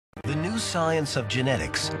The new science of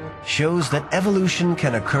genetics shows that evolution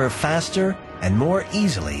can occur faster and more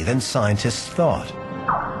easily than scientists thought.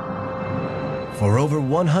 For over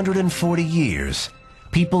 140 years,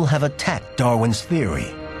 people have attacked Darwin's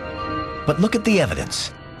theory. But look at the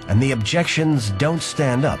evidence, and the objections don't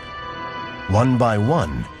stand up. One by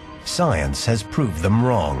one, science has proved them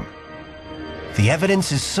wrong. The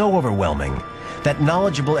evidence is so overwhelming that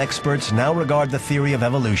knowledgeable experts now regard the theory of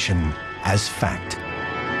evolution as fact.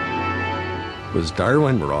 Was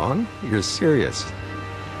Darwin wrong? You're serious.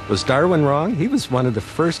 Was Darwin wrong? He was one of the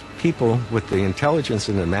first people with the intelligence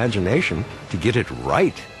and imagination to get it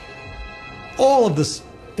right. All of this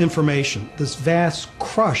information, this vast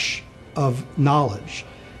crush of knowledge,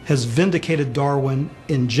 has vindicated Darwin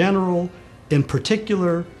in general, in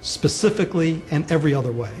particular, specifically, and every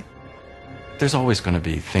other way. There's always going to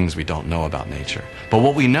be things we don't know about nature. But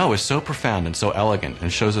what we know is so profound and so elegant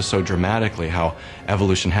and shows us so dramatically how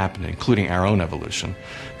evolution happened, including our own evolution,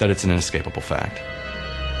 that it's an inescapable fact.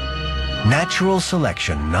 Natural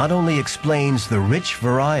selection not only explains the rich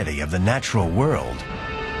variety of the natural world,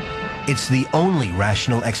 it's the only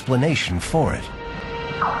rational explanation for it.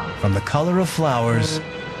 From the color of flowers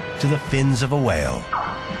to the fins of a whale.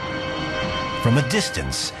 From a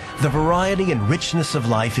distance, the variety and richness of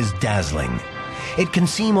life is dazzling. It can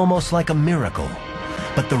seem almost like a miracle.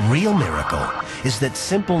 But the real miracle is that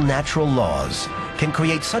simple natural laws can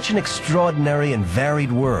create such an extraordinary and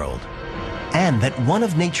varied world, and that one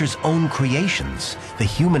of nature's own creations, the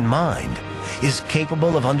human mind, is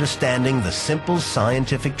capable of understanding the simple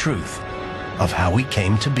scientific truth of how we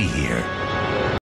came to be here.